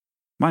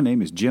My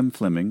name is Jim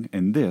Fleming,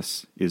 and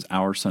this is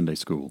Our Sunday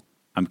School.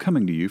 I'm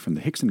coming to you from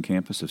the Hickson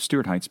campus of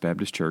Stuart Heights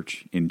Baptist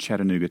Church in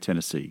Chattanooga,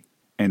 Tennessee.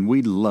 And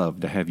we'd love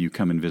to have you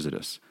come and visit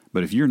us.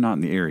 But if you're not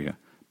in the area,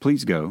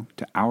 please go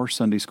to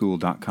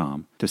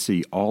OurSundaySchool.com to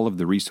see all of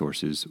the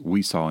resources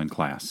we saw in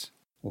class.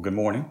 Well, good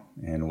morning,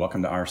 and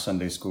welcome to Our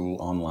Sunday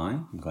School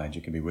Online. I'm glad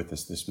you can be with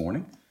us this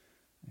morning.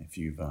 If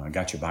you've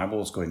got your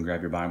Bibles, go ahead and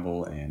grab your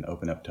Bible and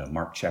open up to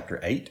Mark chapter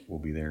 8. We'll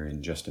be there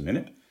in just a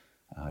minute.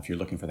 If you're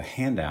looking for the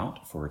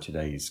handout for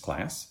today's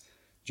class,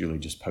 Julie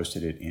just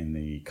posted it in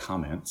the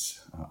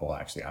comments.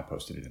 Actually, I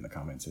posted it in the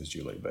comments as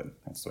Julie, but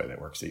that's the way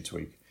that works each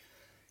week.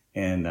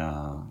 And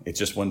it's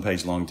just one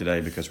page long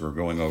today because we're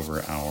going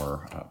over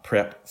our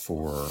prep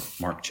for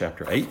Mark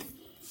chapter 8.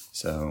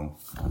 So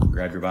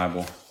grab your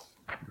Bible,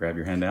 grab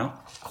your handout,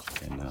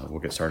 and we'll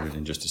get started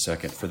in just a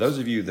second. For those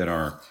of you that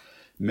are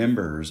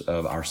members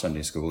of our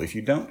Sunday School, if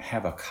you don't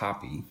have a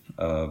copy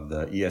of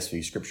the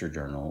ESV Scripture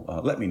Journal,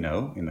 let me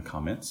know in the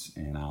comments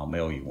and I'll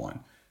mail you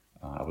one.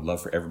 I would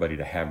love for everybody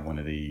to have one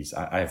of these.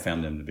 I have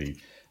found them to be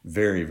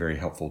very, very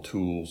helpful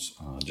tools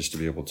just to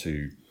be able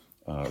to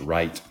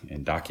write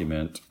and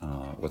document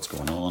what's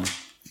going on.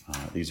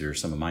 These are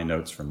some of my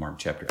notes from Mark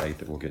chapter 8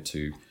 that we'll get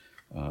to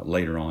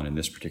later on in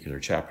this particular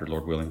chapter,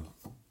 Lord willing.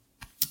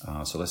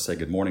 So let's say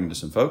good morning to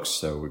some folks.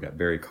 So we've got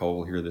Barry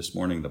Cole here this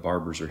morning. The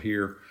Barbers are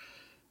here.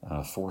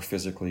 4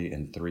 physically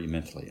and 3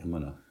 mentally. I'm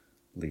going to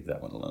leave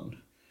that one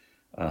alone.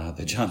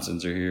 The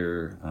Johnsons are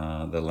here.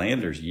 The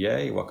Landers,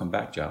 yay. Welcome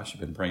back, Josh. I've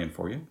been praying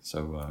for you.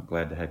 So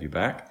glad to have you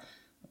back.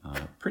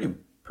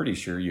 Pretty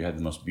sure you had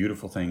the most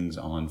beautiful things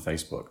on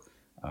Facebook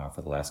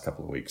for the last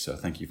couple of weeks. So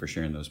thank you for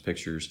sharing those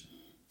pictures.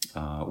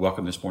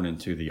 Welcome this morning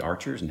to the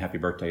Archers and happy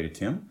birthday to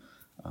Tim.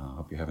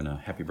 Hope you're having a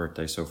happy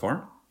birthday so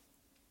far.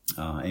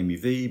 Amy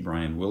V,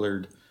 Brian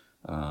Willard,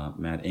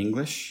 Matt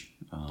English,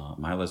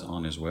 Mila's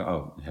on as well.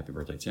 Oh, happy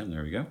birthday, Tim.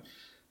 There we go.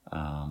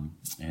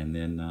 And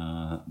then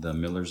the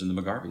Millers and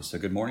the McGarveys. So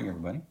good morning,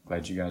 everybody.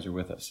 Glad you guys are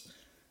with us.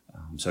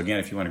 So again,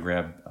 if you want to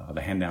grab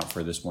the handout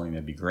for this morning,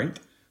 that'd be great.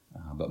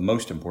 But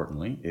most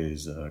importantly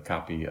is a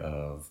copy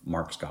of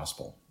Mark's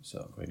Gospel. So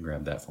go ahead and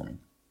grab that for me.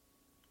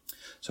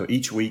 So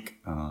each week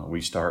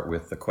we start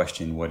with the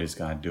question, what is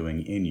God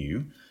doing in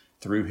you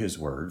through His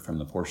Word from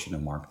the portion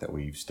of Mark that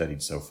we've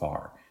studied so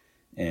far?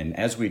 And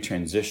as we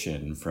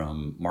transition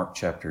from Mark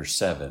chapter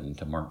 7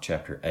 to Mark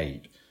chapter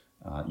 8,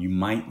 you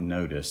might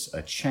notice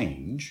a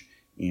change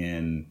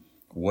in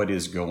what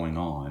is going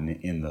on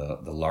in the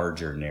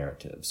larger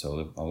narrative.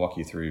 So I'll walk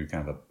you through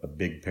kind of a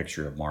big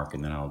picture of Mark,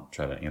 and then I'll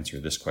try to answer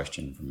this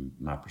question from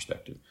my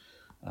perspective.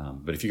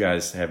 But if you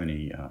guys have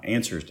any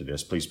answers to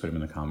this, please put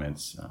them in the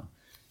comments,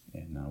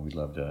 and we'd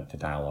love to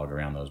dialogue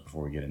around those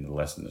before we get into the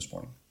lesson this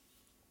morning.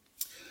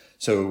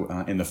 So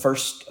in the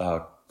first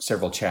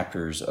several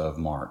chapters of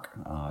Mark,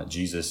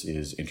 Jesus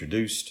is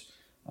introduced.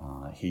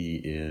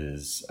 He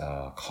is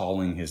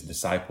calling his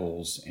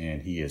disciples,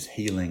 and he is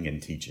healing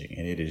and teaching.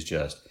 And it is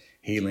just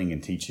healing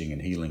and teaching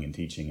and healing and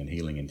teaching and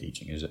healing and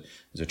teaching. There's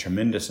a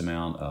tremendous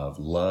amount of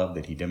love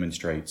that he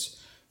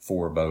demonstrates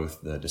for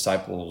both the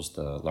disciples,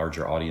 the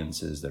larger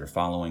audiences that are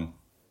following.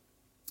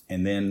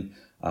 And then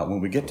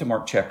when we get to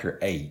Mark chapter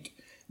 8,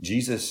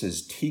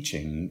 Jesus'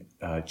 teaching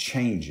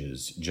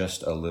changes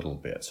just a little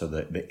bit. So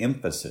the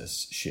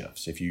emphasis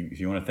shifts. If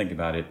you want to think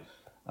about it,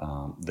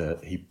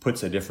 he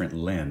puts a different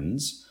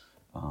lens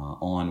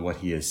on what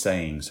he is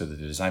saying so that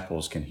the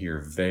disciples can hear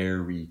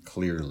very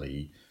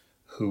clearly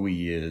who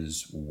he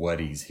is,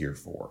 what he's here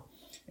for.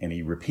 And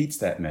he repeats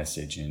that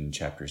message in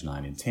chapters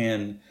 9 and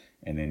 10.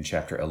 And then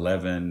chapter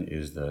 11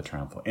 is the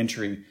triumphal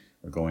entry.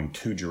 We're going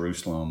to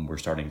Jerusalem. We're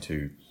starting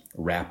to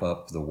wrap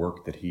up the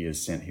work that he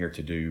is sent here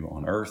to do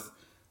on earth.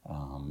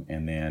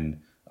 And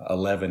then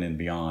 11 and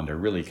beyond are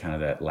really kind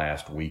of that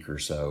last week or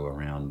so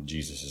around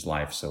Jesus'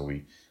 life. So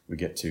we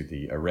get to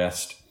the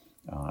arrest,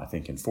 I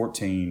think in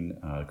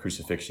 14,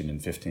 crucifixion in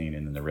 15,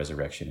 and then the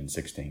resurrection in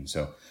 16.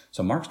 So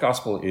Mark's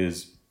gospel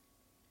is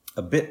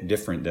a bit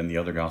different than the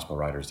other gospel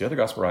writers. The other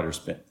gospel writers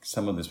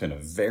some of them spent a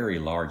very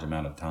large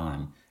amount of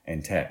time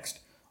and text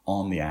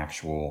on the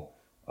actual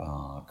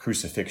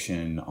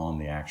crucifixion, on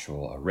the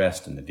actual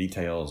arrest and the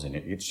details, and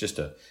it's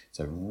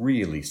a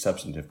really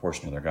substantive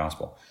portion of their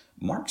gospel.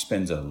 Mark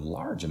spends a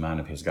large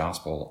amount of his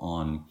gospel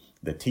on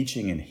the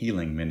teaching and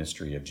healing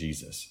ministry of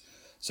Jesus.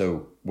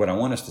 So what I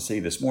want us to see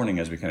this morning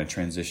as we kind of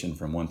transition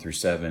from 1 through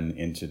 7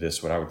 into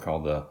this, what I would call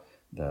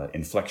the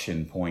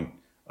inflection point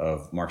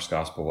of Mark's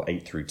gospel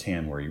 8 through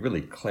 10, where he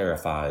really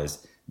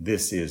clarifies,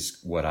 this is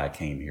what I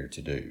came here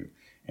to do.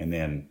 And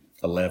then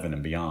 11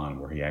 and beyond,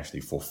 where he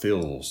actually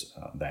fulfills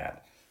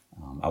that.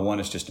 I want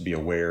us just to be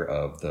aware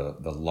of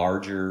the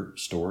larger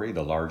story,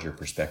 the larger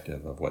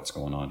perspective of what's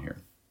going on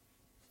here.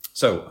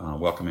 So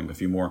welcoming a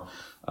few more,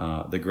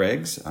 the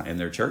Gregs and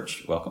their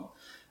church, welcome.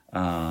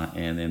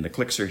 And then the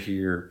Clicks are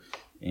here.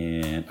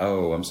 And,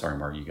 I'm sorry,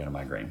 Mark, you got a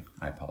migraine.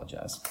 I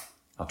apologize.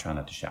 I'll try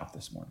not to shout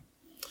this morning.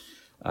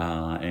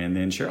 And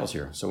then Cheryl's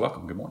here. So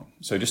welcome, good morning.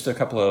 So just a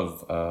couple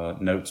of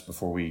notes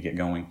before we get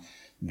going.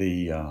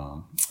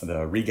 The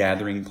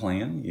regathering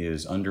plan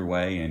is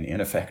underway and in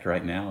effect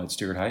right now at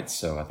Stuart Heights.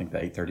 So I think the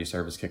 8:30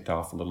 service kicked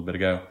off a little bit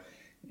ago,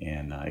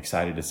 and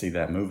excited to see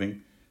that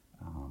moving.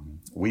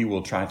 We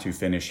will try to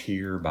finish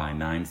here by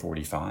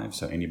 9:45.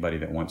 So anybody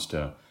that wants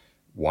to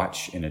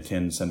watch and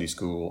attend Sunday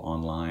school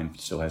online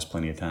still has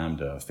plenty of time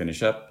to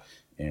finish up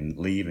and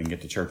leave and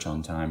get to church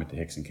on time at the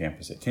Hickson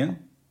campus at 10.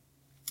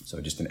 So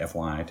just an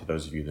FYI to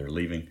those of you that are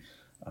leaving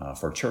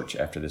for church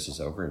after this is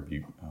over, if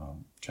you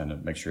trying to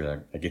make sure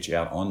that I get you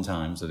out on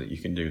time so that you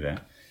can do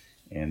that.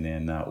 And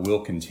then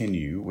we'll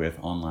continue with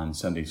online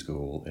Sunday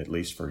school at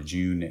least for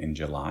June and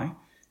July.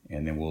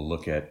 And then we'll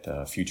look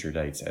at future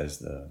dates as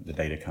the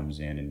data comes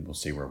in, and we'll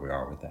see where we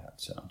are with that.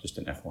 So just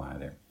an FYI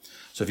there.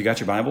 So if you got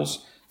your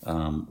Bibles,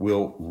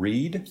 we'll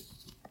read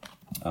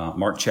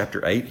Mark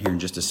chapter 8 here in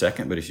just a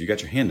second. But if you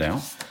got your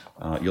handout,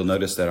 you'll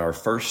notice that our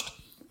first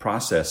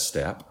process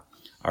step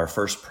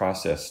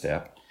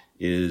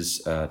is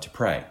to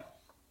pray.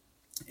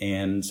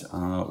 And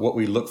what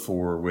we look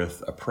for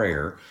with a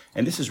prayer,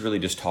 and this is really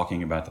just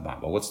talking about the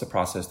Bible. What's the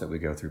process that we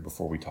go through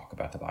before we talk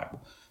about the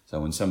Bible? So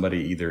when somebody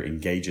either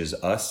engages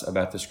us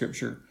about the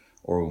Scripture,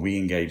 or when we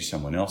engage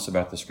someone else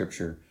about the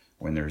Scripture,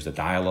 when there's a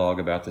dialogue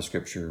about the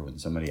Scripture, when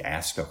somebody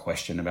asks a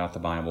question about the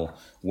Bible,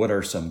 what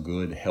are some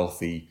good,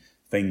 healthy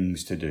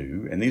things to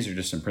do? And these are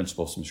just some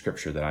principles from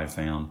Scripture that I've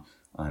found.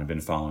 I've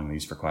been following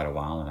these for quite a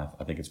while, and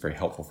I think it's very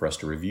helpful for us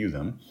to review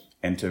them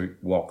and to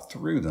walk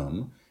through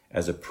them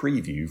as a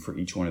preview for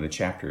each one of the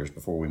chapters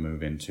before we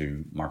move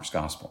into Mark's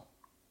Gospel.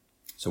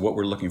 So what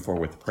we're looking for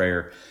with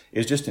prayer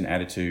is just an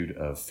attitude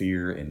of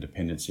fear and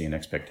dependency and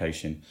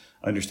expectation,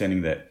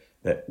 understanding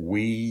that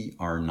we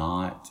are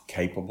not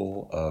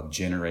capable of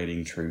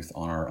generating truth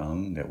on our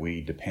own, that we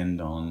depend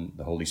on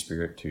the Holy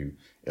Spirit to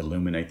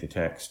illuminate the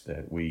text,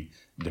 that we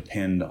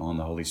depend on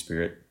the Holy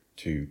Spirit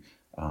to,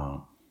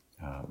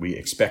 we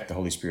expect the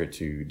Holy Spirit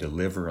to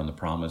deliver on the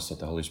promise that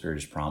the Holy Spirit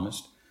has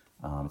promised.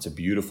 It's a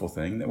beautiful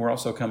thing that we're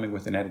also coming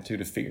with an attitude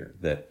of fear,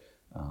 that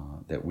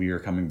we are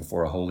coming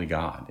before a holy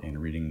God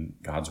and reading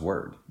God's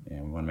Word.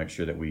 And we want to make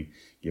sure that we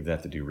give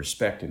that the due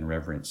respect and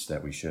reverence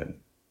that we should.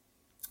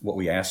 What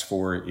we ask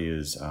for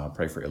is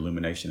pray for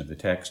illumination of the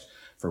text,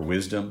 for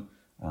wisdom,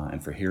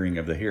 and for hearing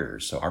of the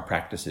hearers. So our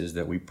practice is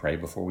that we pray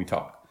before we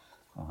talk.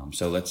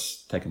 So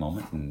let's take a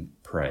moment and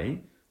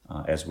pray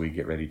as we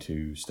get ready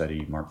to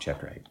study Mark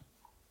chapter 8.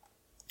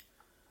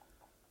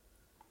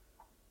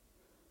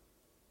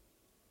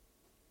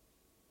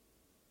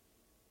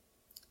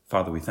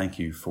 Father, we thank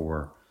you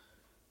for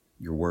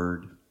your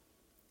word.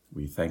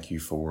 We thank you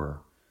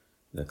for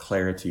the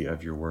clarity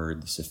of your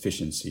word, the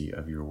sufficiency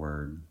of your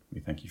word.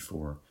 We thank you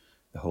for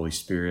the Holy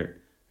Spirit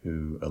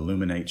who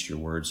illuminates your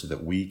word so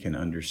that we can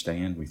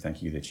understand. We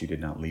thank you that you did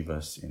not leave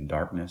us in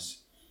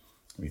darkness.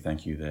 We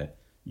thank you that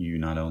you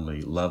not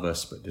only love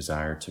us, but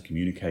desire to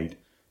communicate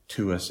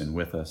to us and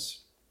with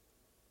us.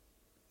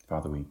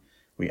 Father,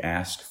 we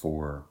ask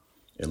for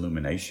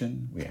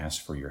illumination. We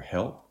ask for your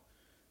help.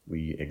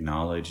 We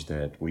acknowledge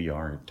that we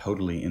are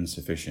totally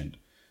insufficient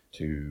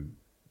to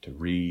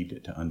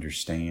read, to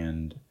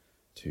understand,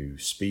 to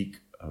speak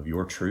of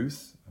your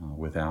truth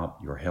without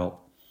your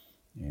help.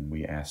 And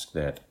we ask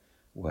that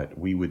what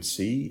we would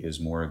see is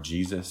more of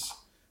Jesus,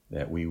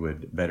 that we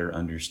would better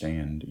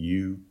understand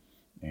you,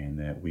 and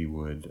that we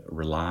would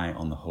rely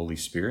on the Holy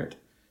Spirit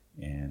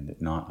and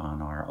not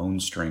on our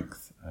own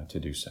strength to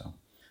do so.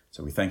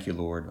 So we thank you,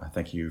 Lord. I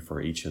thank you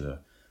for each of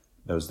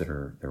those that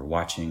are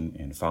watching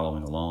and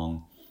following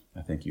along.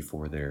 I thank you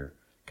for their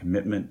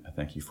commitment. I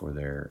thank you for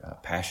their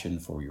passion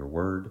for your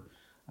word.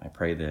 I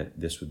pray that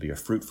this would be a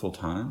fruitful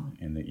time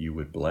and that you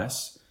would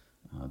bless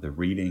the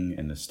reading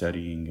and the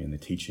studying and the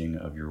teaching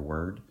of your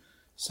word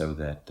so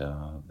that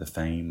the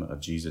fame of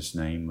Jesus'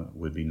 name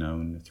would be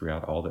known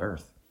throughout all the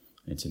earth.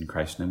 It's in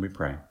Christ's name we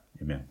pray.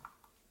 Amen.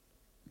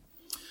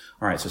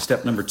 All right, so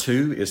step number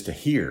 2 is to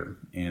hear,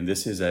 and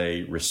this is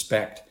a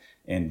respect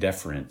and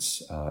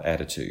deference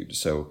attitude.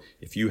 So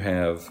if you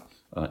have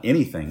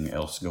anything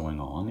else going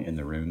on in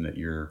the room that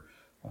you're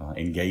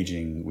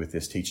engaging with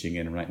this teaching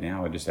in right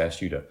now, I just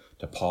ask you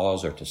to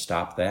pause or to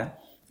stop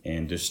that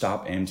and to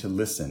stop and to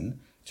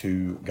listen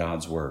to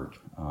God's word.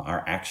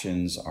 Our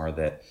actions are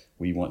that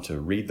we want to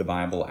read the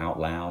Bible out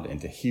loud and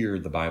to hear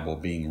the Bible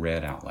being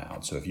read out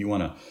loud. So if you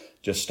want to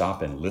just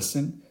stop and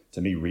listen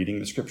to me reading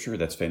the scripture,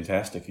 that's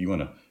fantastic. If you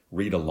want to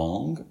read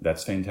along,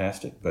 that's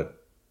fantastic.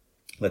 But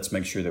let's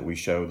make sure that we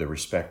show the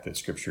respect that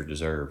scripture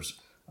deserves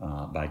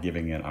by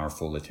giving it our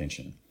full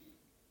attention.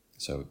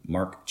 So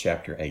Mark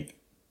chapter 8.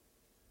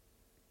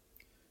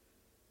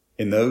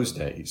 In those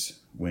days,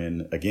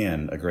 when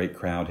again a great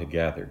crowd had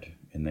gathered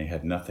and they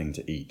had nothing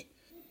to eat,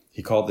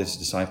 he called his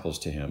disciples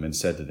to him and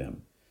said to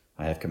them,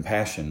 I have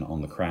compassion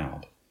on the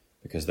crowd,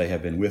 because they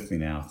have been with me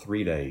now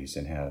 3 days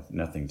and have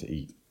nothing to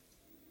eat.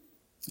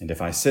 And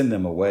if I send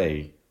them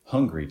away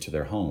hungry to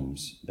their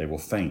homes, they will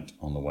faint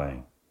on the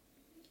way.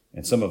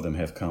 And some of them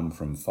have come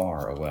from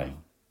far away.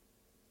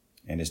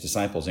 And his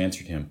disciples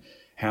answered him,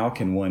 how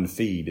can one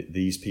feed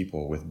these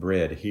people with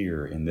bread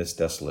here in this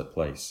desolate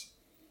place?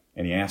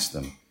 And he asked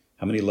them,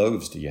 how many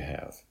loaves do you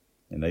have?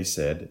 And they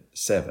said,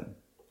 7.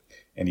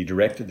 And he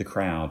directed the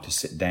crowd to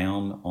sit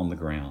down on the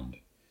ground.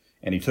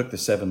 And he took the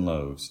 7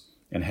 loaves,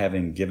 and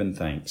having given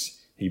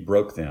thanks, he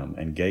broke them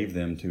and gave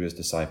them to his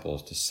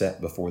disciples to set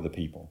before the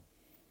people.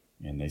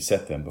 And they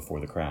set them before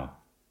the crowd.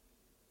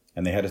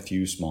 And they had a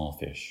few small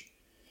fish.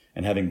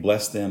 And having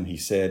blessed them, he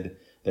said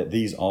that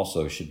these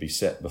also should be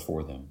set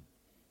before them.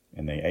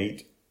 And they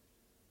ate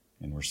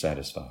and were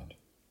satisfied.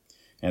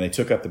 And they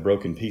took up the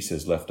broken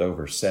pieces left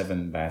over,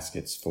 7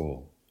 baskets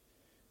full.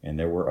 And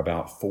there were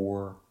about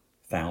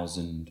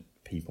 4,000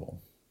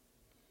 people.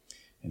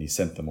 And he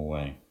sent them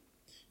away.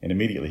 And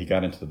immediately he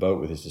got into the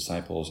boat with his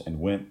disciples and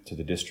went to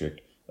the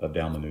district of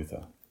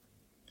Dalmanutha.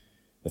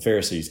 The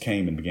Pharisees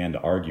came and began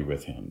to argue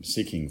with him,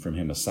 seeking from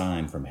him a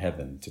sign from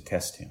heaven to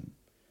test him.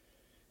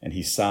 And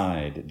he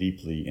sighed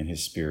deeply in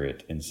his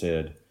spirit and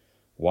said,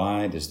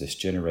 "Why does this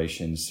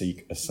generation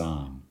seek a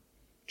sign?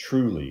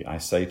 Truly, I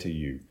say to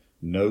you,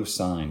 no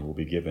sign will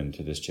be given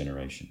to this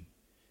generation."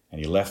 And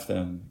he left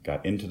them,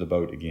 got into the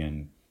boat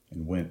again,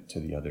 and went to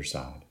the other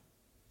side.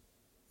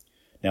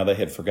 Now they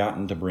had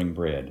forgotten to bring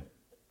bread,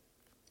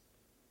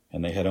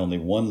 and they had only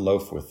 1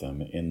 loaf with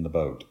them in the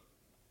boat.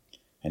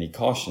 And he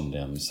cautioned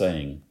them,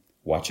 saying,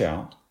 "Watch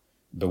out,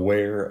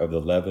 beware of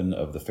the leaven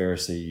of the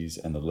Pharisees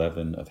and the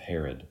leaven of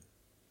Herod."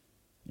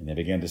 And they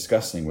began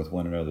discussing with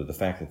one another the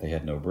fact that they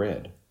had no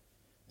bread.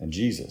 And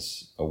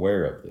Jesus,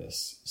 aware of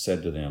this,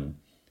 said to them,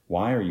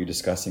 "Why are you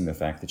discussing the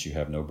fact that you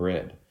have no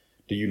bread?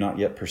 Do you not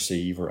yet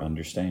perceive or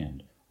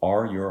understand?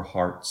 Are your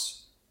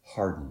hearts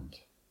hardened?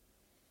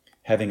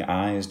 Having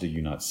eyes, do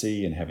you not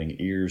see? And having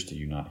ears, do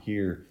you not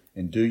hear?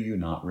 And do you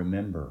not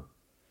remember?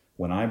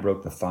 When I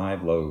broke the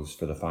 5 loaves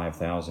for the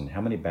 5,000,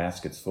 how many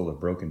baskets full of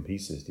broken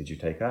pieces did you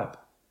take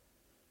up?"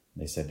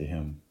 They said to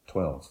him,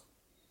 12.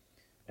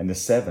 "And the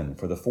 7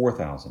 for the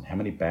 4,000, how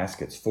many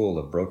baskets full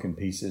of broken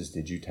pieces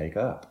did you take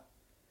up?"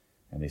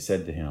 And they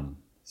said to him,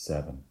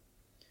 7.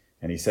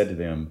 And he said to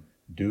them,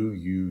 "Do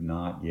you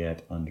not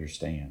yet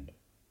understand?"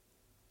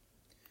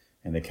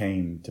 And they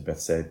came to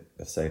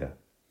Bethsaida.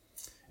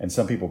 And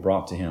some people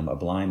brought to him a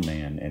blind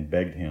man and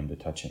begged him to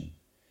touch him.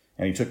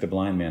 And he took the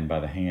blind man by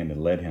the hand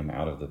and led him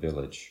out of the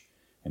village.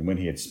 And when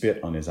he had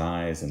spit on his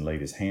eyes and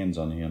laid his hands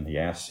on him, he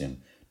asked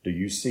him, "Do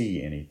you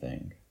see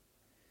anything?"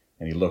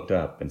 And he looked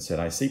up and said,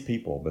 "I see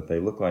people, but they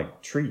look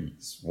like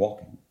trees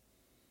walking."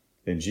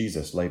 Then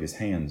Jesus laid his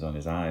hands on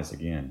his eyes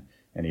again,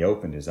 and he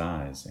opened his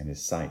eyes, and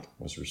his sight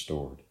was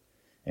restored.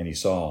 And he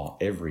saw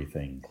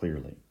everything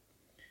clearly.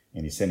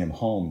 And he sent him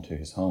home to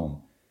his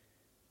home,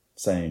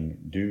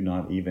 saying, "Do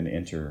not even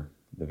enter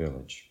the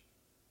village."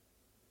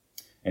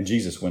 And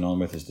Jesus went on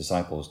with his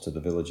disciples to the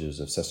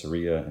villages of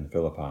Caesarea and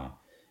Philippi.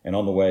 And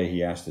on the way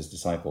he asked his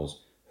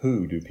disciples,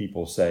 "Who do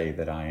people say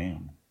that I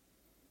am?"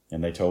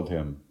 And they told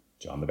him,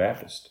 "John the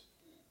Baptist.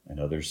 And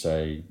others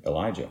say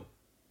Elijah.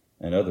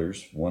 And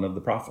others one of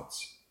the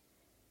prophets."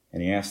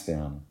 And he asked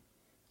them,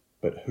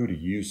 "But who do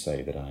you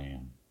say that I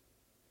am?"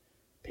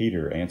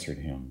 Peter answered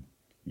him,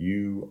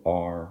 "You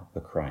are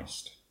the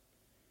Christ."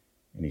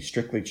 And he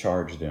strictly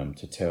charged them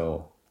to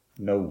tell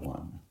no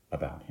one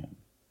about him.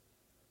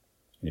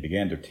 And he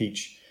began to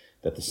teach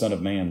that the Son of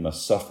Man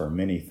must suffer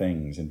many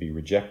things and be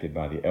rejected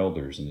by the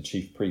elders and the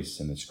chief priests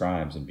and the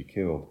scribes and be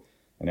killed,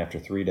 and after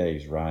 3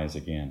 days rise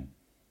again.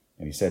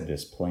 And he said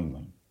this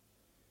plainly.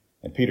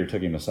 And Peter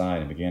took him aside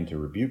and began to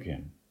rebuke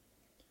him.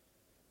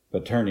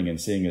 But turning and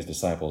seeing his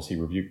disciples, he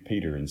rebuked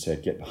Peter and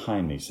said, "Get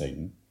behind me,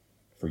 Satan,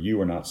 for you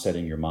are not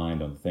setting your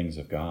mind on the things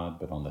of God,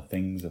 but on the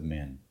things of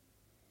men."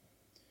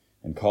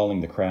 And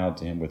calling the crowd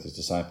to him with his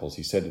disciples,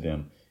 he said to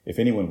them, "If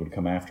anyone would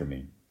come after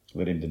me,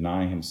 let him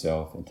deny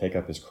himself and take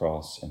up his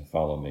cross and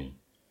follow me.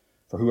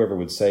 For whoever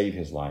would save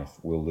his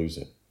life will lose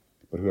it,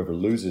 but whoever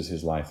loses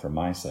his life for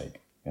my sake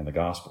and the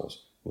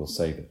gospel's will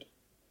save it.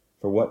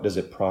 For what does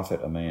it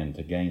profit a man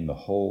to gain the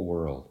whole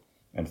world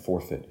and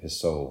forfeit his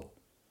soul?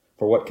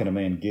 For what can a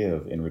man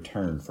give in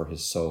return for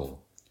his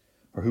soul?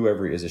 For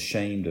whoever is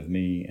ashamed of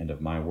me and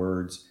of my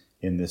words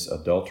in this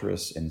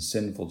adulterous and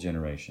sinful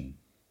generation,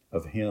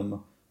 of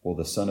him will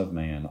the Son of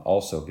Man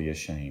also be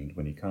ashamed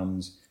when he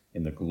comes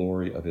in the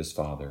glory of his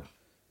Father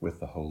with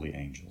the holy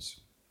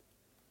angels."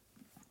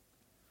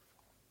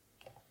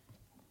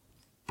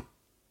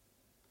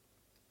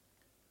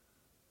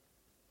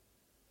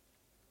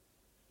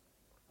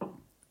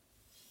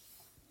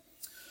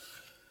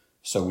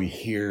 So we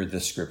hear the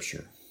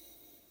scripture,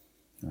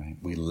 right?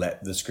 We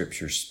let the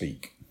scripture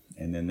speak.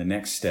 And then the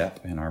next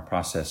step in our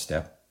process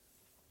step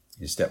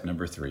is step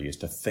number 3, is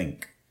to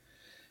think.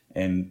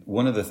 And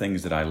one of the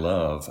things that I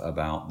love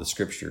about the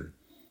scripture,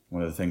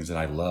 one of the things that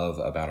I love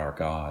about our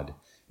God,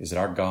 is that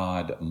our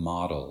God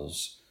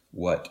models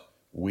what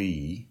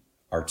we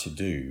are to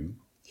do.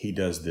 He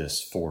does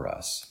this for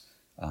us.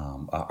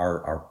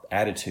 Our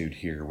attitude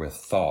here with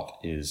thought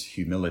is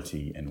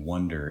humility and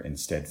wonder and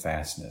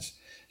steadfastness.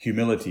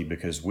 Humility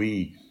because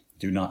we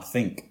do not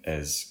think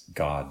as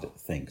God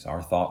thinks.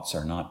 Our thoughts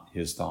are not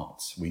his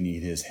thoughts. We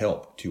need his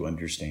help to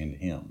understand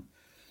him.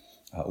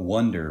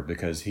 Wonder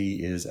because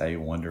he is a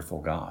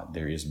wonderful God.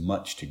 There is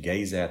much to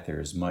gaze at.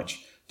 There is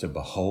much to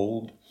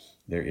behold.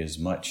 There is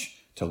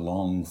much to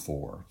long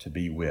for, to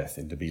be with,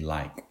 and to be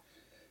like.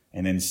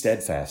 And then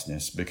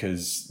steadfastness,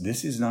 because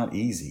this is not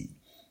easy.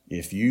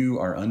 If you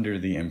are under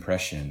the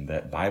impression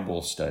that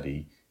Bible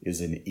study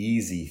is an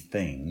easy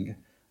thing,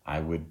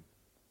 I would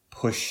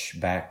push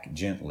back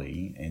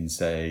gently and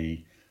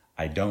say,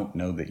 I don't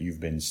know that you've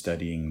been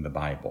studying the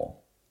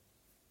Bible.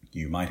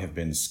 You might have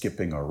been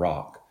skipping a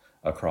rock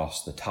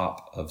across the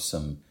top of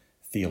some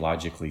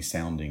theologically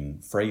sounding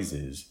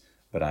phrases,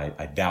 but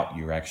I doubt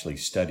you're actually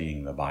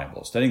studying the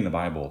Bible. Studying the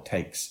Bible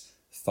takes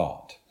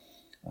thought.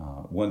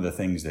 One of the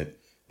things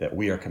that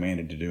we are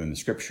commanded to do in the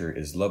Scripture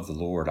is love the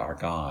Lord our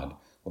God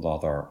with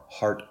all our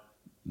heart,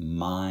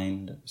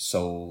 mind,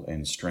 soul,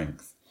 and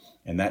strength.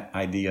 And that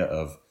idea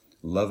of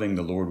loving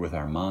the Lord with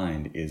our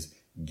mind is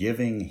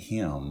giving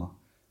Him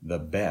the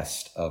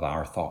best of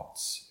our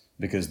thoughts,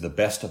 because the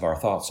best of our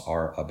thoughts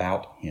are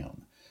about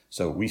Him.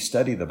 So we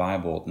study the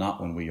Bible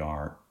not when we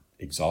are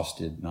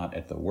exhausted, not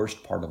at the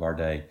worst part of our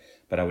day,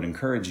 but I would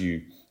encourage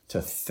you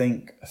to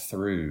think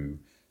through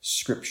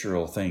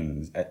scriptural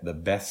things at the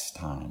best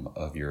time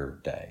of your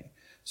day.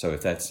 So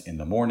if that's in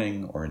the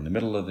morning or in the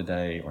middle of the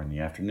day or in the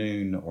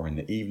afternoon or in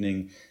the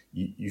evening,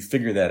 you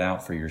figure that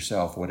out for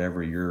yourself,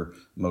 whatever your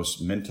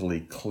most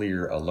mentally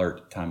clear,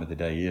 alert time of the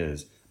day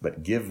is,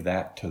 but give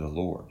that to the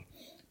Lord.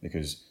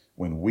 Because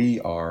when we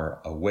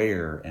are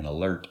aware and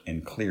alert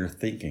and clear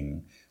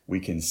thinking, we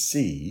can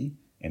see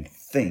and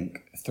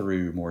think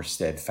through more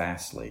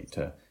steadfastly,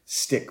 to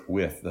stick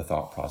with the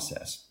thought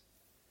process.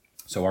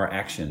 So our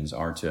actions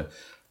are to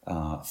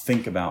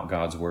think about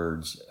God's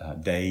words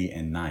day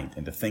and night,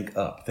 and to think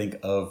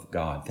of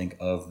God, think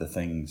of the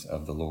things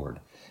of the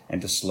Lord,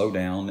 and to slow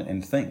down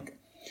and think.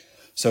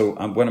 So what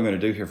I'm going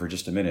to do here for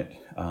just a minute,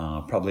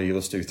 probably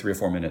let's do 3 or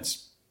 4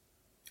 minutes.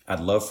 I'd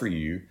love for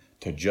you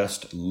to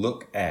just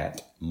look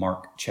at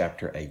Mark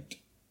chapter 8.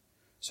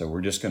 So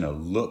we're just going to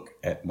look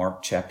at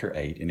Mark chapter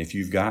 8. And if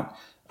you've got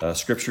a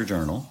scripture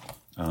journal,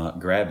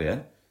 grab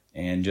it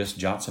and just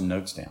jot some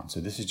notes down. So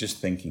this is just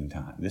thinking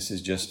time. This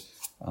is just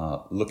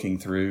looking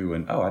through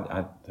and,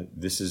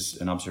 this is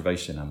an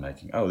observation I'm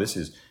making.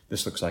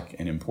 This looks like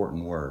an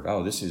important word.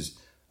 This is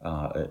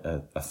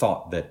a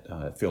thought that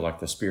I feel like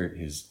the Spirit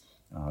is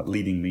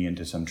leading me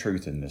into some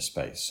truth in this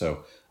space.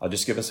 So I'll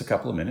just give us a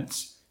couple of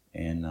minutes,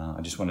 and I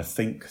just want to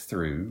think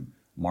through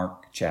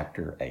Mark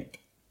chapter 8.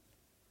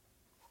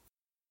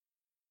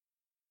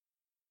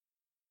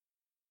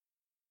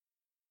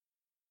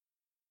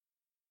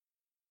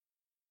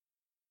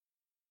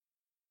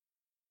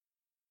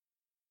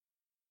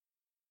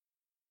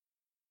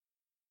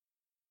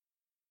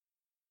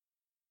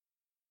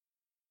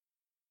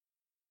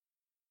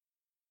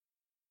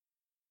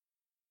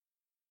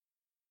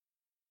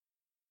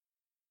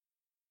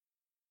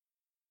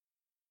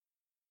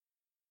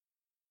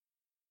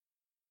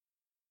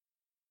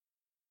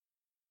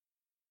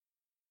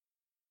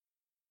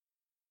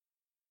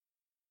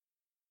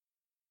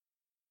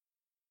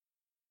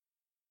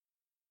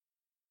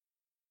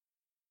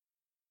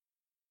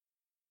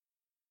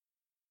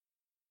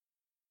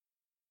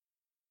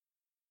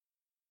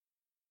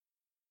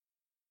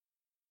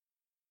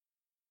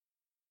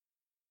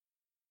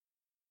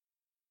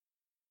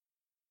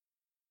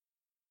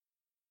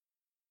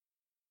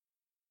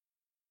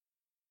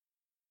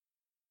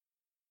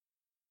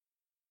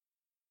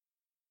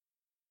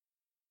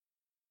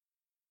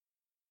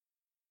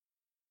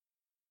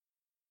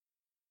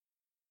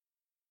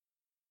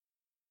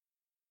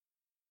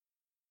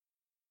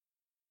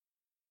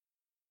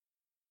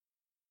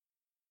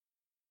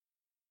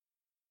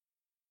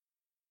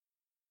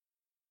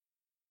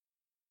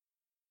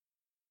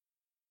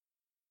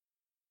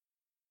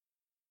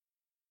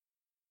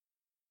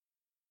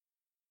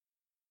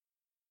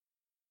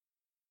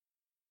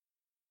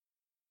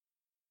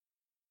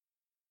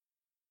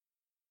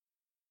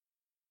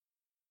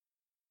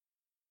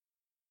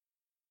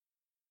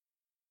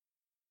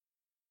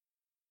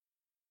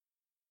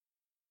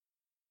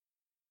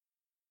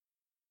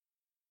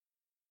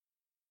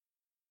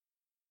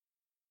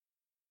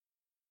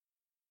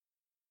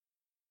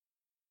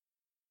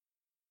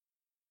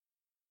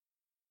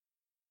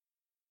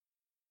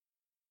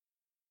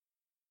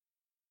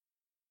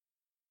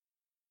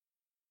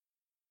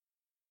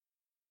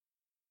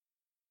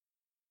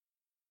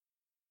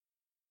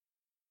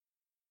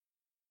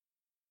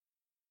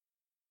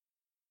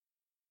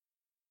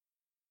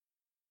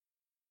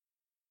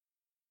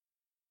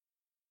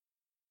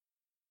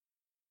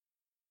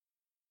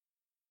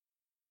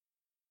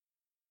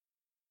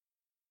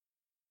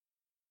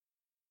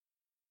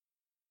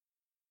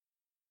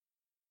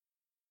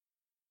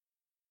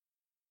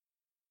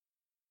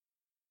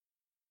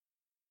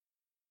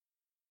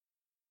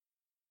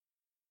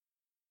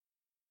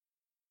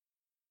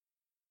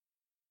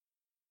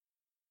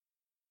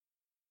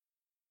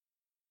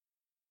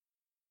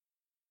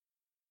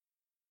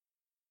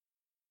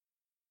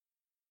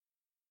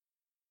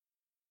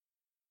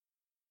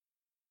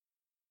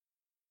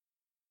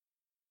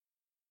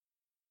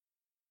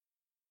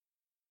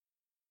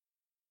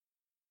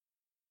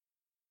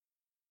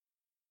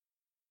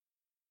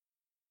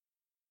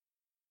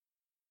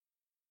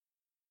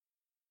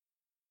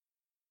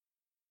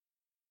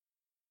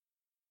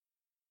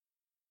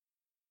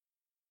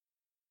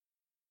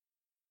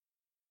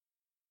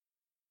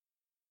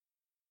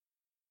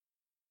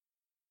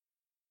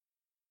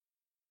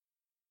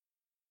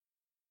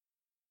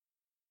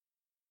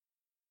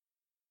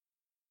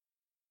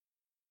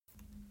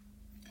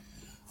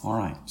 All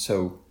right.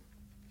 So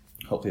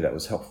hopefully that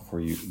was helpful for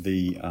you.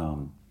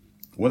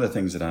 One of the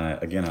things that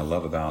I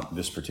love about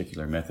this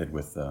particular method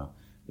with the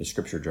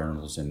scripture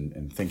journals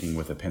and thinking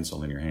with a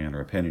pencil in your hand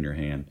or a pen in your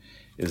hand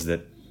is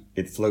that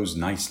it flows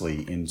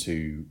nicely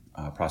into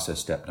process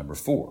step number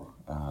 4,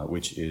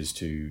 which is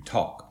to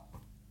talk.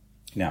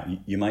 Now,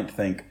 you might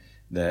think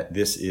that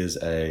this is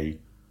a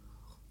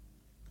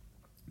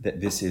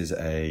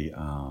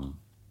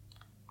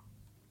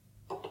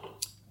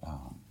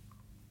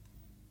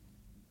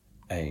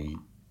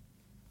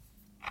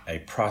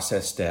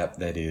process step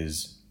that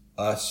is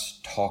us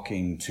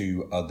talking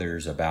to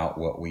others about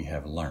what we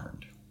have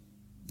learned.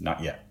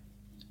 Not yet.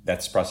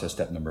 That's process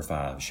step number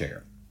 5,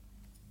 share.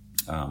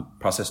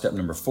 Process step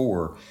number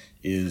 4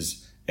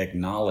 is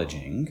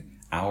acknowledging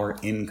our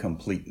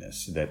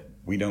incompleteness, that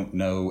we don't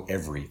know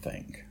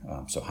everything.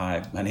 So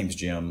hi, my name's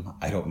Jim.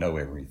 I don't know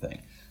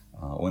everything.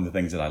 One of the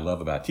things that I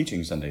love about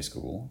teaching Sunday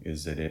school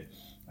is that it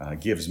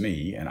gives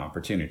me an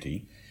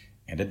opportunity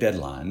and a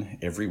deadline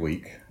every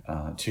week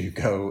to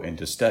go and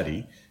to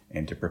study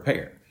and to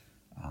prepare.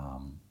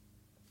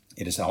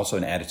 It is also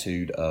an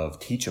attitude of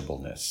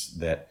teachableness,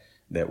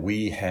 that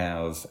we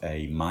have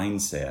a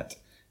mindset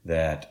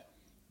that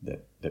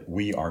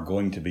we are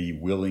going to be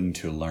willing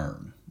to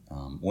learn.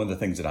 One of the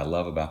things that I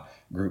love about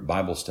group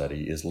Bible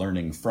study is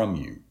learning from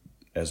you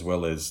as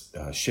well as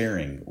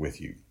sharing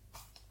with you.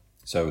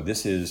 So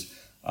this is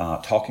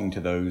talking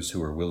to those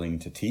who are willing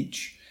to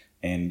teach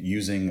and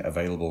using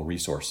available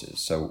resources.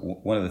 So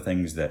one of the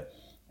things that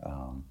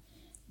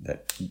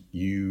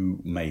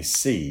you may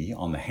see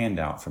on the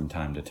handout from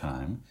time to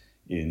time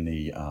in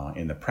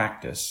the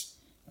practice,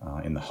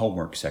 in the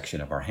homework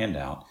section of our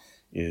handout,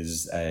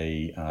 is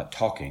a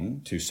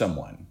talking to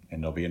someone,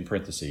 and they'll be in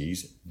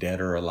parentheses,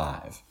 dead or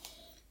alive.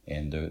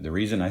 And the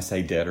reason I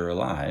say dead or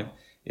alive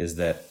is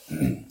that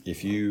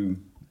if you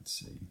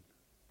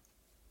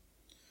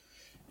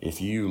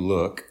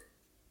look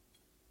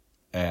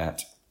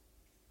at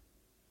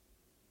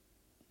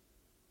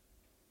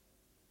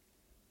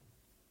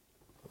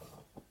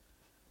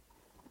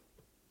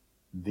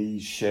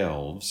these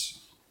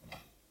shelves,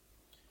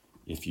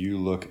 if you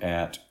look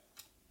at,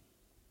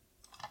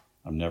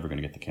 I'm never going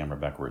to get the camera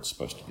back where it's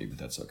supposed to be, but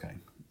that's okay.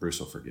 Bruce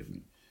will forgive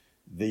me.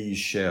 These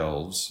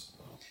shelves,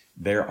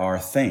 there are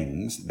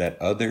things that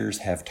others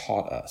have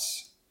taught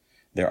us.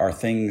 There are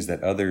things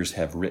that others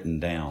have written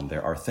down.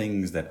 There are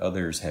things that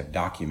others have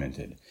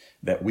documented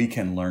that we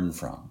can learn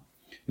from.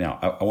 Now,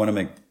 I want to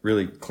make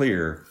really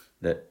clear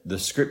that the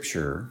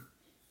Scripture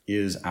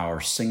is our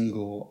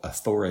single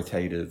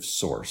authoritative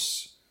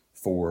source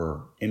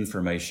for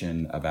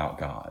information about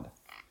God.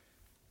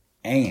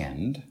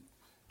 And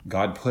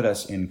God put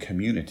us in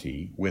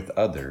community with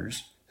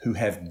others who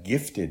have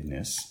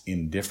giftedness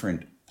in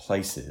different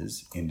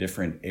places, in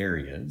different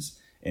areas,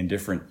 in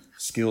different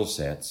skill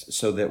sets,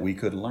 so that we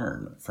could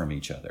learn from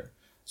each other,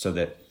 so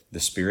that the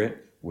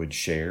Spirit would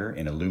share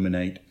and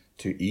illuminate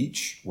to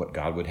each what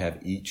God would have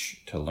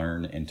each to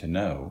learn and to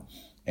know.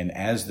 And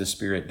as the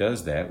Spirit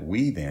does that,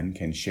 we then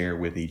can share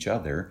with each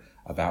other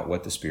about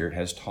what the Spirit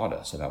has taught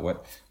us, about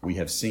what we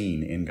have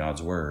seen in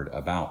God's Word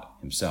about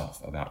Himself,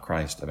 about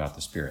Christ, about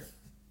the Spirit.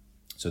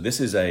 So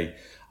this is a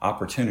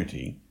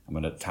opportunity. I'm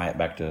going to tie it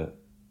back to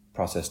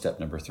process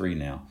step number 3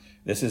 now.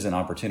 This is an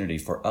opportunity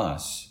for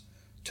us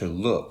to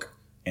look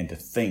and to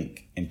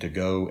think and to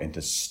go and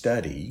to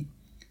study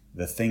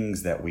the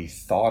things that we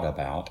thought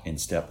about in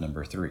step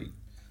number 3.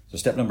 So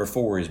step number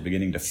 4 is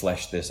beginning to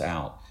flesh this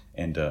out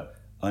and to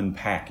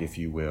unpack, if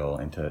you will,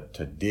 and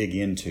to dig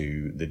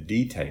into the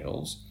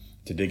details,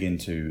 to dig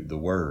into the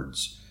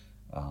words.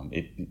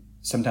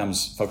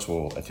 Sometimes folks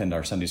will attend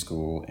our Sunday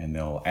school and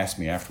they'll ask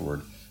me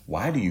afterward,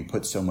 why do you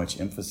put so much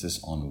emphasis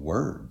on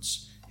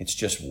words? It's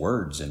just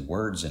words and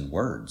words and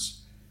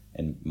words.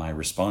 And my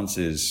response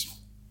is,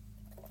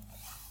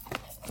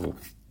 well,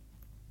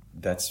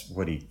 that's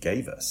what He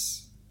gave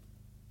us,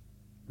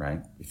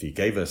 right? If He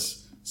gave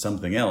us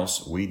something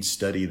else, we'd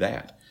study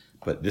that.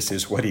 But this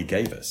is what He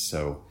gave us.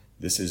 So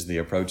this is the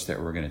approach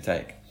that we're going to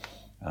take.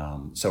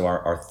 So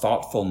our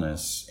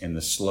thoughtfulness and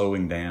the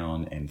slowing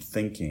down and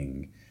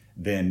thinking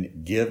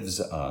then gives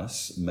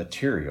us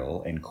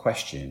material and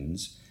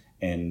questions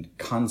and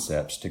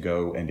concepts to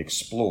go and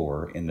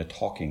explore in the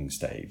talking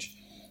stage.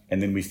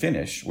 And then we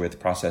finish with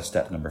process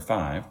step number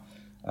 5,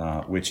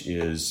 which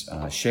is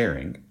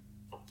sharing.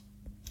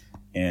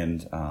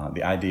 And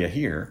the idea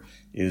here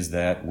is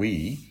that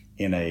we,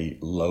 in a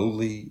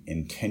lowly,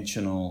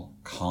 intentional,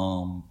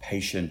 calm,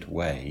 patient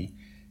way,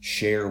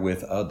 share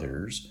with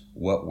others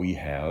what we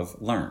have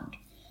learned.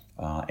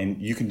 And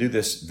you can do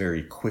this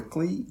very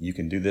quickly. You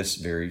can do this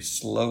very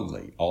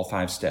slowly, all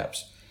 5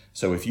 steps.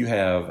 So if you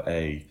have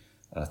a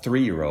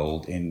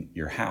 3-year-old in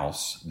your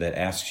house that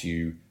asks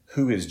you,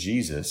 who is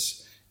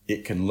Jesus?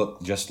 It can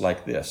look just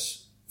like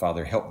this.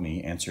 Father, help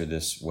me answer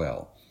this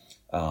well.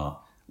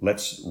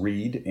 Let's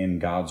read in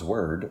God's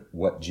Word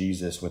what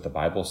the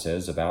Bible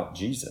says about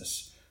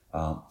Jesus.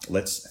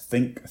 Let's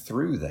think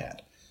through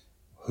that.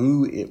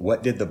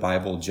 What did the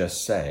Bible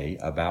just say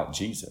about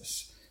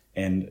Jesus?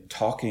 and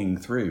talking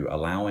through,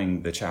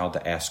 allowing the child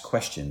to ask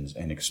questions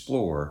and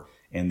explore,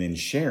 and then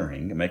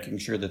sharing, making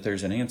sure that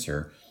there's an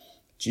answer.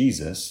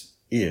 Jesus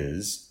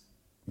is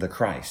the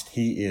Christ.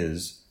 He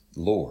is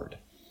Lord.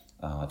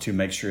 To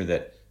make sure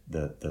that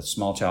the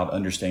small child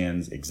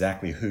understands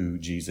exactly who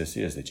Jesus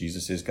is, that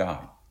Jesus is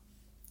God.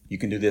 You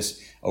can do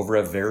this over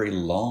a very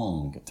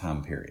long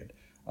time period.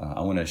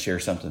 I want to share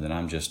something that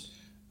I'm just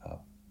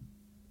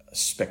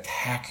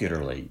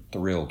spectacularly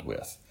thrilled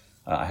with.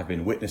 I have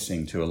been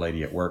witnessing to a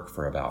lady at work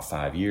for about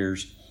 5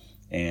 years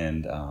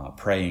and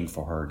praying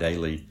for her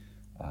daily,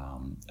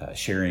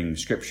 sharing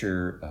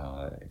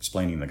scripture,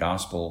 explaining the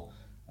gospel.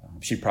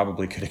 She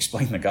probably could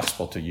explain the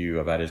gospel to you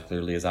about as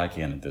clearly as I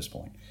can at this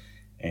point.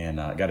 And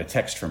I got a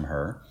text from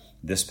her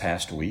this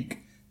past week,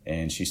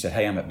 and she said,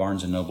 "Hey, I'm at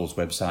Barnes & Noble's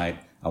website.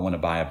 I want to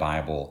buy a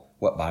Bible.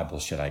 What Bible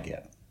should I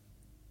get?"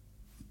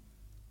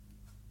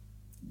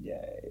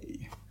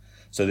 Yay.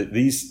 So that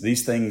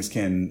these things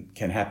can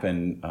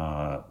happen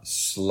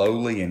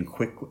slowly and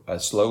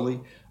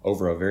slowly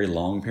over a very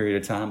long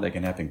period of time. They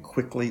can happen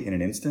quickly in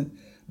an instant,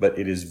 but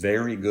it is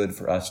very good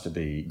for us to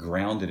be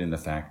grounded in the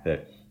fact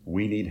that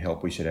we need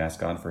help. We should ask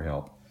God for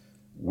help.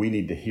 We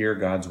need to hear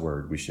God's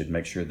word. We should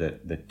make sure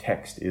that the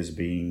text is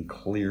being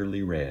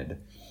clearly read.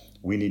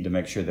 We need to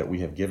make sure that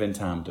we have given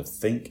time to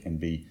think and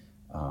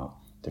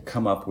to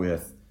come up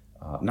with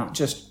not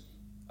just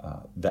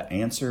the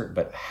answer,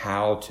 but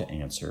how to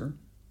answer.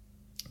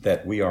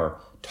 That we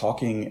are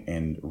talking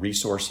and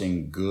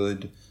resourcing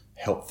good,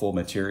 helpful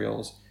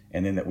materials,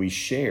 and then that we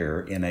share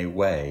in a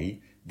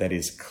way that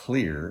is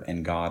clear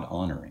and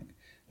God-honoring.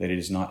 That it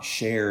is not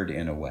shared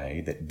in a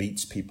way that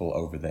beats people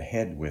over the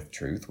head with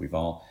truth. We've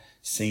all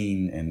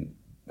seen and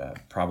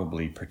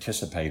probably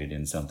participated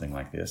in something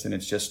like this, and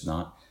it's just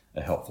not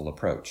a helpful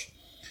approach.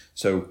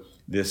 So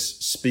this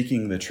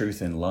speaking the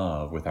truth in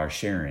love with our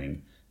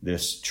sharing,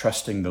 this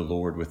trusting the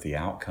Lord with the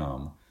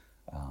outcome,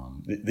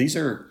 these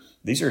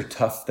are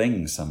tough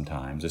things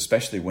sometimes,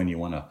 especially when you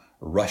want to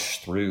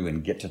rush through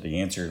and get to the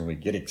answer, and we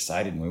get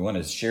excited and we want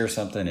to share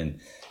something and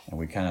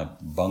we kind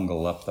of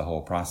bungle up the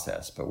whole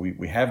process. But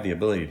we have the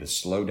ability to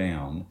slow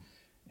down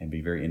and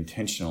be very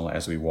intentional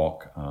as we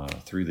walk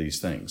through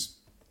these things.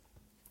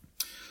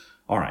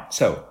 All right,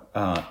 so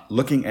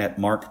looking at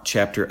Mark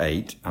chapter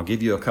 8, I'll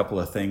give you a couple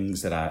of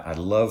things that I'd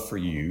love for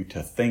you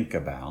to think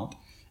about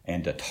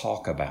and to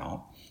talk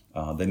about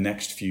the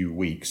next few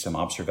weeks, some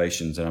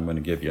observations that I'm going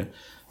to give you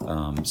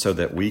so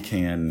that we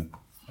can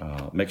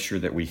make sure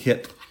that we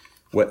hit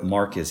what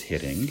Mark is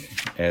hitting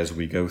as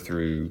we go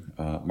through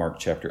Mark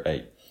chapter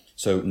 8.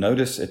 So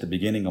notice at the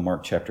beginning of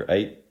Mark chapter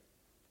 8,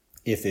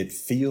 if it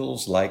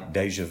feels like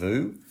deja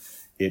vu,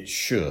 it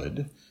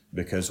should,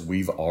 because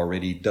we've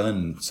already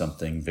done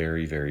something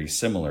very, very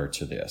similar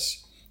to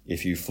this.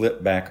 If you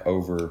flip back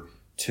over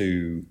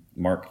to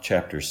Mark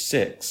chapter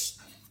 6,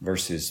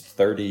 verses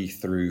 30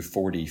 through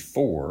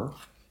 44,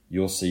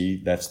 you'll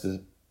see that's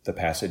the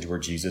passage where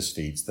Jesus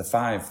feeds the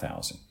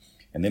 5,000.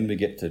 And then we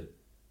get to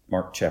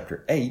Mark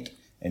chapter 8,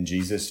 and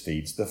Jesus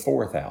feeds the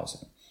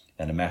 4,000.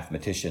 And a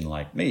mathematician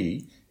like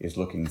me is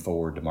looking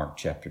forward to Mark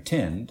chapter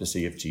 10 to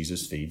see if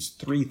Jesus feeds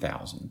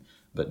 3,000.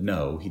 But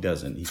no, he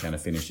doesn't. He kind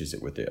of finishes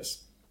it with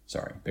this.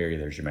 Sorry, Barry,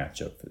 there's your math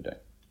joke for the day.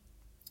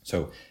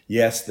 So,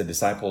 yes, the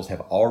disciples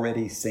have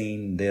already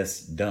seen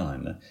this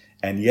done,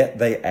 and yet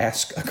they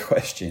ask a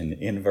question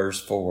in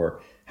verse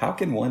 4. How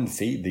can one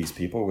feed these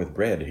people with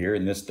bread here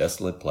in this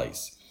desolate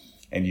place?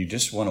 And you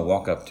just want to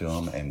walk up to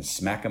them and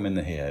smack them in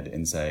the head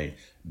and say,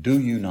 do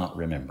you not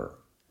remember,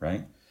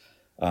 right?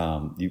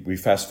 We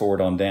fast forward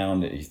on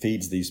down. He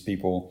feeds these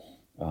people.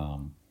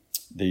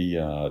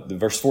 The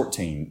verse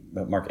 14,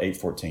 Mark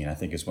 8:14, I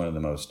think is one of the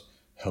most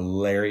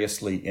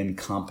hilariously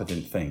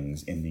incompetent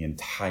things in the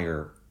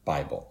entire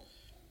Bible.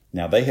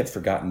 Now, they had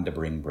forgotten to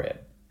bring bread.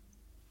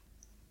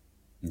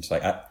 It's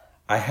like,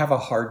 I have a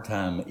hard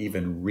time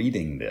even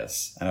reading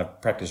this, and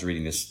I've practiced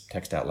reading this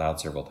text out loud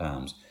several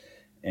times,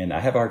 and I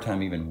have a hard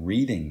time even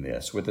reading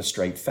this with a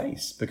straight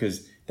face,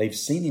 because they've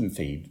seen him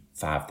feed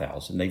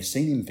 5,000, they've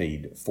seen him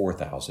feed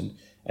 4,000,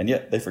 and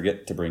yet they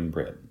forget to bring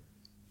bread.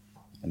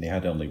 And they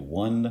had only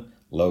one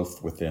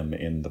loaf with them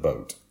in the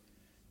boat.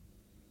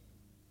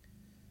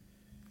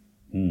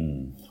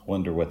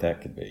 Wonder what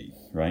that could be,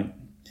 right?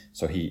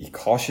 So he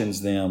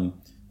cautions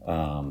them.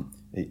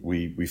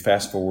 We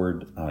fast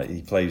forward.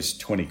 He plays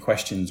 20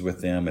 questions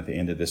with them at the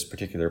end of this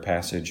particular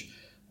passage.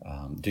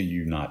 Do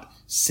you not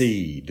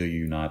see? Do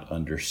you not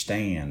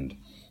understand?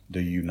 Do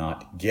you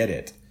not get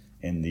it?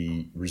 And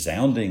the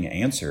resounding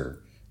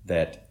answer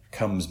that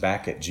comes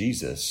back at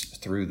Jesus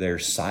through their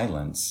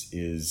silence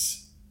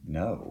is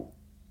no,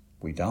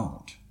 we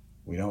don't.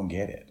 We don't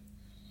get it.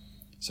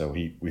 So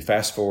we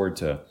fast forward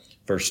to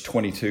verse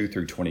 22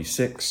 through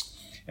 26,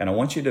 and I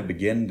want you to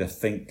begin to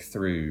think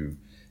through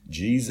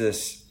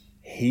Jesus'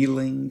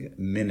 healing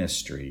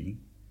ministry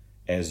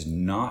as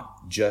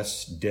not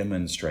just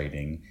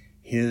demonstrating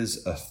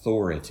his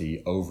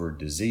authority over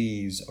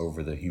disease,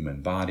 over the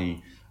human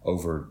body,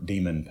 over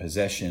demon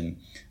possession.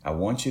 I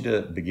want you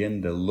to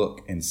begin to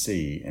look and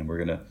see, and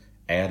we're going to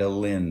add a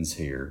lens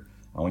here,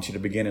 I want you to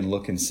begin and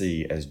look and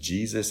see as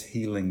Jesus'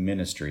 healing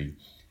ministry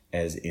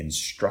as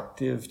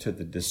instructive to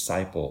the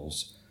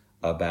disciples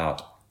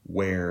about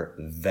where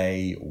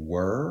they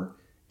were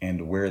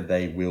and where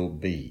they will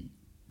be.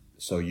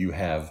 So you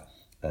have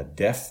a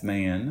deaf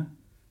man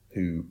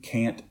who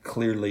can't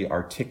clearly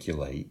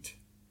articulate.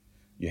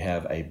 You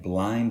have a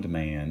blind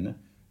man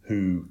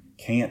who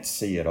can't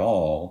see at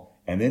all.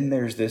 And then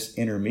there's this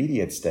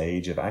intermediate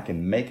stage of I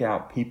can make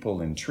out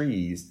people and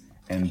trees.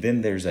 And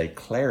then there's a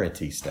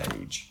clarity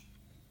stage.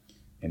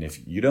 And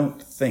if you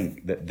don't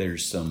think that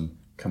there's some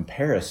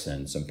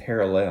comparison, some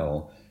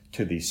parallel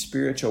to the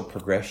spiritual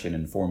progression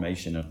and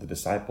formation of the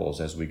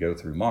disciples as we go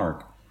through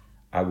Mark,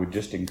 I would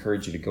just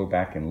encourage you to go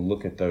back and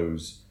look at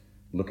those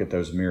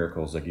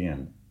miracles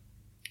again.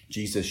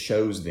 Jesus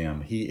shows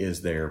them he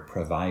is their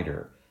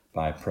provider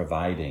by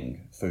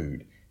providing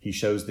food. He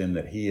shows them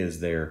that he is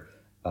their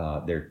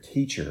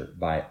teacher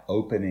by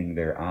opening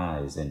their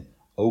eyes and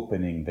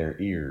opening their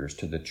ears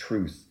to the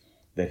truth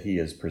that he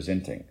is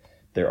presenting.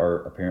 There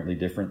are apparently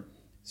different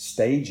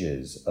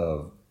stages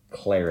of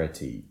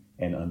clarity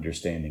and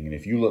understanding. And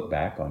if you look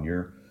back on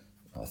your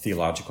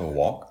theological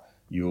walk,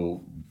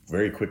 you'll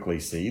very quickly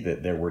see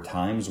that there were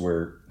times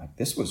where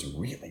this was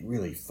really,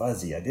 really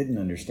fuzzy. I didn't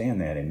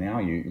understand that. And now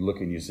you look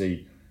and you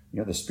see,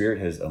 the Spirit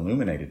has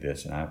illuminated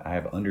this, and I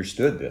have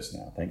understood this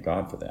now. Thank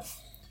God for that.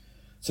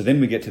 So then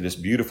we get to this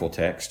beautiful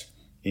text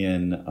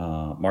in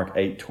Mark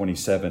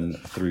 8:27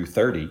 through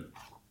 30,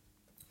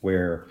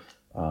 where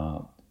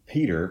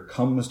Peter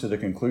comes to the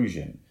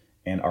conclusion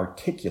and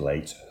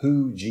articulates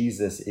who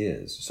Jesus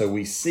is. So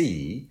we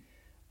see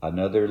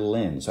another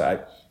lens.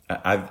 So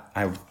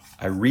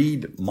I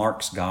read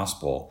Mark's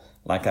gospel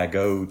like I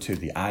go to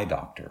the eye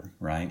doctor,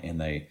 right?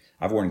 And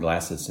I've worn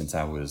glasses since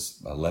I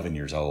was 11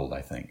 years old,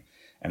 I think.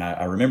 And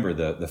I remember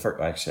the first,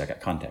 actually I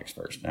got contacts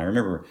first. And I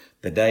remember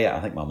the day, I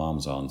think my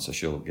mom's on, so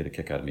she'll get a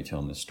kick out of me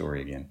telling this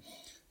story again.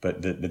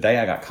 But the day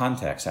I got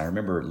contacts, I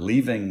remember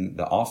leaving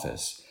the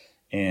office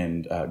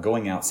and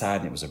going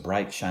outside, and it was a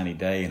bright, shiny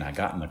day, and I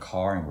got in the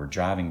car and we're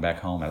driving back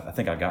home. I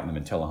think I got them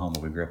in Tullahoma.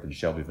 We grew up in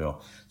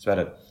Shelbyville. It's about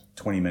a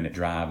 20-minute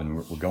drive, and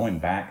we're going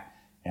back,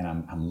 and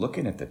I'm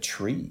looking at the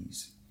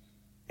trees.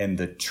 And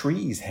the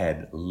trees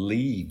had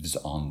leaves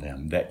on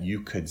them that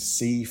you could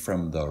see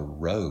from the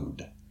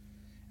road.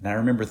 And I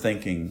remember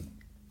thinking,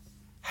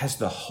 has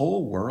the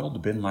whole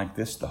world been like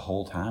this the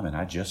whole time and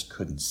I just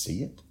couldn't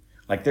see it?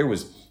 Like there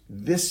was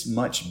this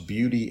much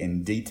beauty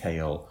and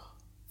detail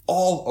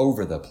all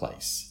over the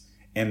place.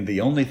 And the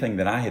only thing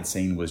that I had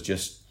seen was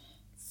just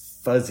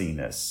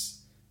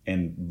fuzziness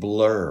and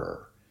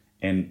blur.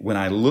 And when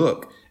I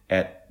look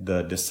at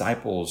the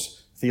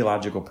disciples'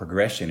 theological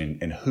progression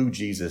and who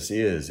Jesus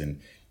is and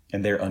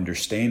their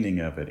understanding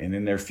of it, and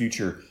in their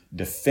future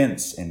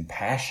defense and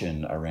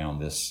passion around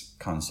this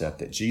concept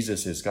that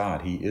Jesus is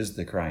God, he is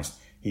the Christ,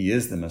 he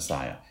is the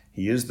Messiah,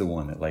 he is the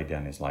one that laid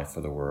down his life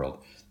for the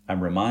world,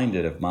 I'm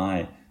reminded of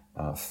my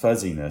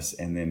fuzziness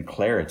and then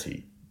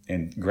clarity,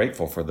 and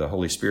grateful for the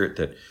Holy Spirit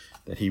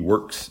that he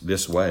works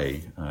this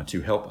way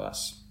to help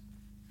us.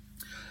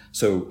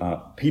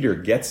 So Peter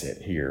gets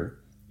it here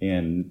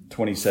in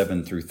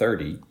 27 through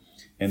 30,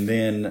 and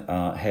then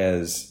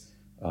has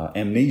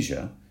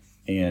amnesia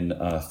in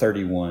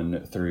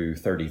 31 through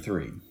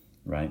 33,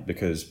 right?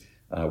 Because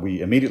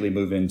we immediately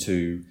move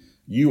into,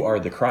 you are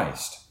the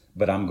Christ,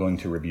 but I'm going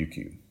to rebuke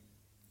you.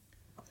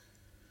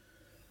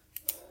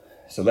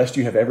 So lest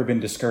you have ever been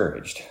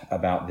discouraged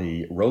about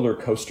the roller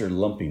coaster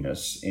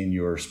lumpiness in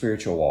your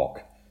spiritual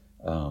walk,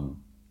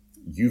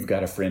 you've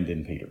got a friend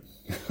in Peter,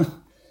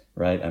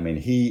 right? I mean,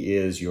 he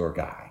is your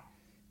guy.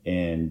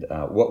 And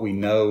what we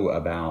know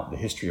about the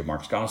history of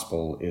Mark's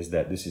gospel is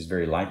that this is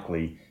very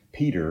likely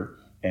Peter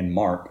and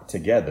Mark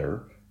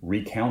together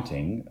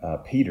recounting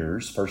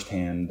Peter's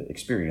firsthand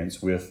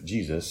experience with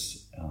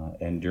Jesus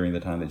and during the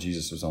time that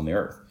Jesus was on the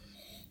earth.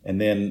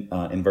 And then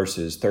in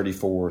verses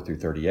 34 through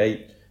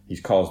 38, he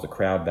calls the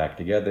crowd back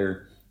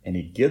together and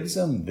he gives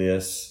them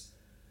this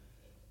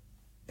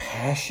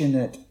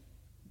passionate,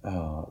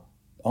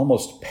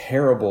 almost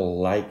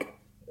parable-like,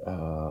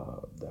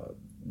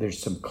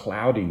 there's some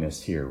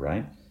cloudiness here,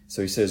 right?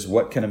 So he says,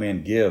 what can a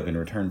man give in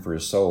return for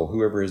his soul?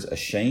 Whoever is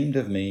ashamed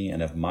of me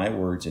and of my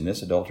words in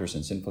this adulterous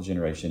and sinful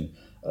generation,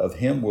 of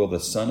him will the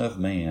Son of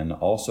Man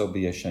also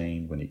be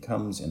ashamed when he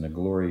comes in the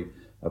glory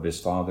of his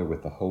Father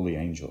with the holy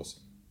angels.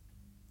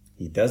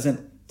 He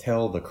doesn't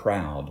tell the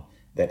crowd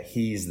that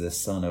he's the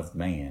Son of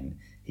Man.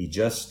 He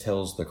just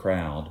tells the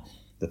crowd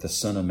that the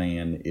Son of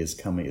Man is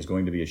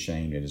going to be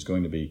ashamed and is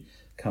going to be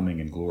coming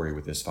in glory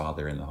with his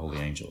Father and the holy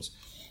angels.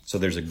 So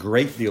there's a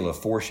great deal of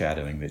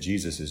foreshadowing that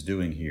Jesus is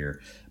doing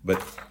here,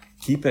 but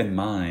keep in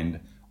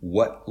mind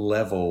what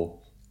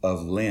level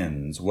of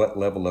lens, what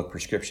level of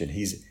prescription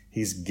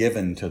he's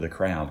given to the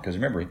crowd. Because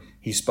remember,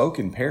 he spoke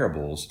in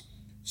parables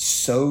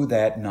so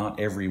that not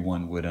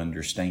everyone would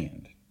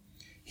understand.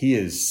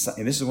 And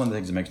this is one of the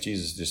things that makes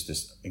Jesus just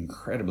this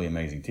incredibly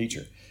amazing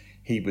teacher.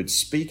 He would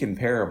speak in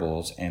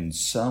parables and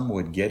some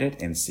would get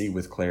it and see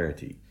with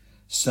clarity.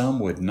 Some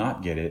would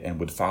not get it and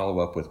would follow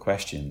up with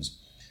questions.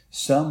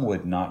 Some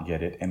would not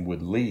get it and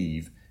would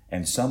leave,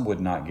 and some would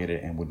not get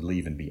it and would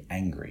leave and be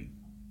angry.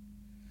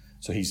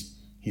 So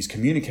he's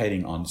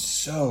communicating on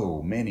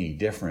so many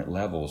different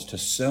levels to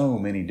so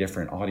many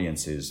different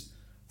audiences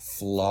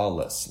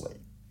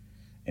flawlessly.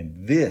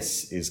 And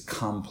this is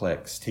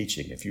complex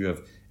teaching. If you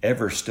have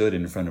ever stood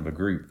in front of a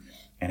group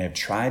and have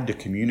tried to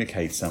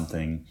communicate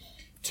something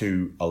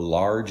to a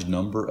large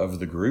number of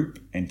the group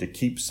and to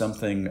keep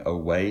something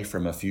away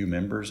from a few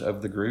members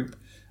of the group,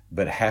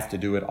 but have to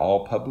do it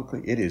all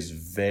publicly, it is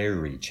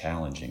very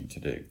challenging to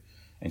do.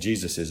 And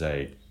Jesus is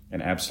an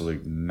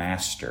absolute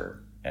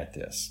master at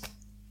this.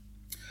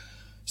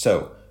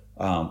 So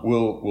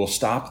we'll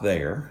stop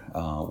there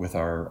with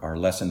our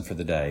lesson for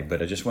the day,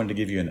 but I just wanted to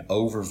give you an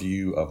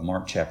overview of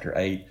Mark chapter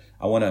 8.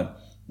 I want to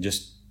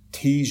just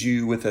tease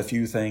you with a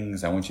few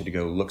things. I want you to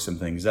go look some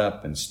things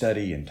up and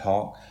study and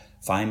talk.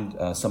 Find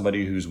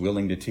somebody who's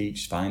willing to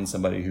teach. Find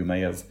somebody who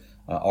may have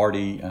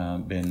already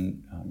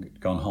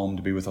gone home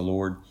to be with the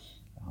Lord,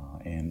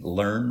 and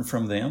learn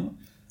from them.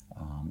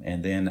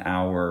 And then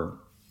our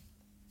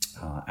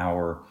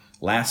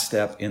last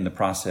step in the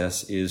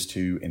process is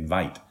to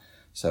invite.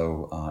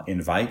 So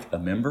invite a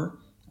member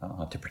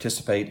to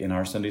participate in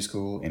our Sunday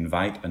school.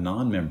 Invite a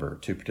non-member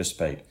to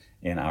participate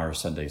in our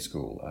Sunday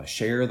school.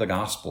 Share the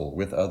gospel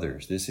with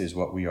others. This is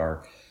what we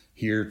are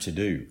here to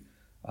do.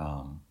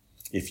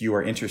 If you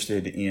are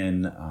interested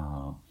in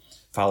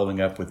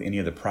following up with any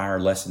of the prior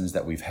lessons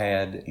that we've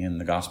had in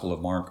the Gospel of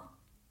Mark,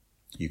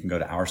 you can go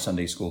to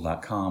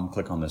OurSundaySchool.com,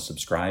 click on the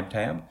subscribe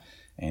tab,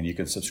 and you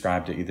can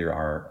subscribe to either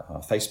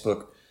our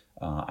Facebook,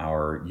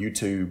 our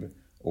YouTube,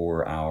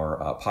 or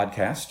our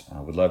podcast. I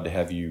would love to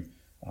have you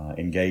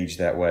engage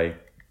that way.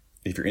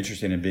 If you're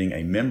interested in being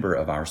a member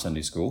of our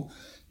Sunday school,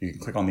 you can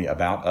click on the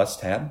About Us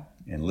tab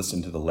and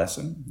listen to the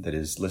lesson that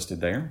is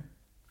listed there.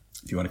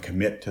 If you want to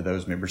commit to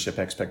those membership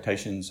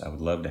expectations, I would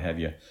love to have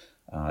you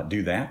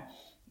do that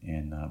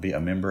and be a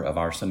member of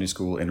our Sunday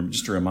school. And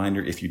just a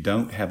reminder, if you're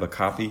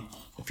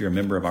a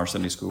member of our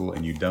Sunday school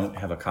and you don't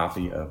have a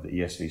copy of the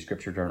ESV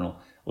Scripture Journal,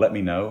 let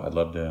me know. I'd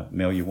love to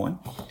mail you one.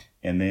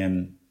 And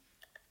then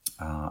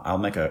I'll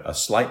make a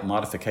slight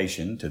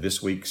modification to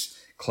this week's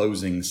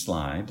closing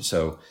slide.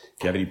 So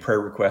if you have any prayer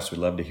requests, we'd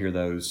love to hear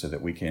those so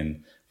that we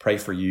can pray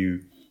for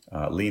you,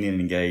 lean in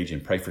and engage,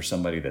 and pray for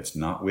somebody that's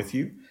not with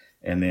you.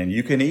 And then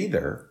you can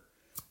either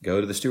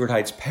go to the Stuart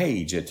Heights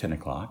page at 10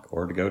 o'clock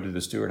or to go to the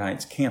Stuart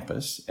Heights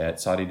campus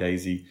at Soddy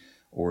Daisy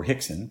or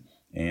Hickson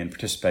and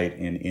participate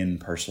in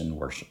in-person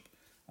worship.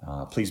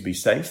 Please be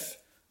safe.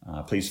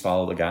 Please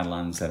follow the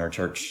guidelines that our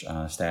church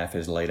staff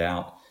has laid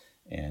out.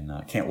 And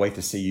can't wait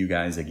to see you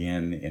guys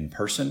again in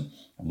person.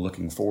 I'm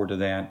looking forward to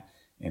that.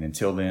 And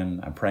until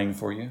then, I'm praying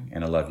for you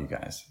and I love you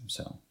guys.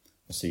 So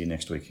we'll see you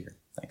next week here.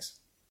 Thanks.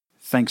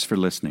 Thanks for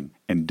listening.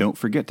 And don't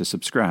forget to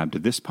subscribe to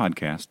this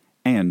podcast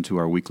and to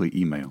our weekly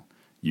email.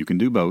 You can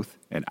do both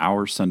at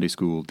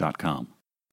OurSundaySchool.com.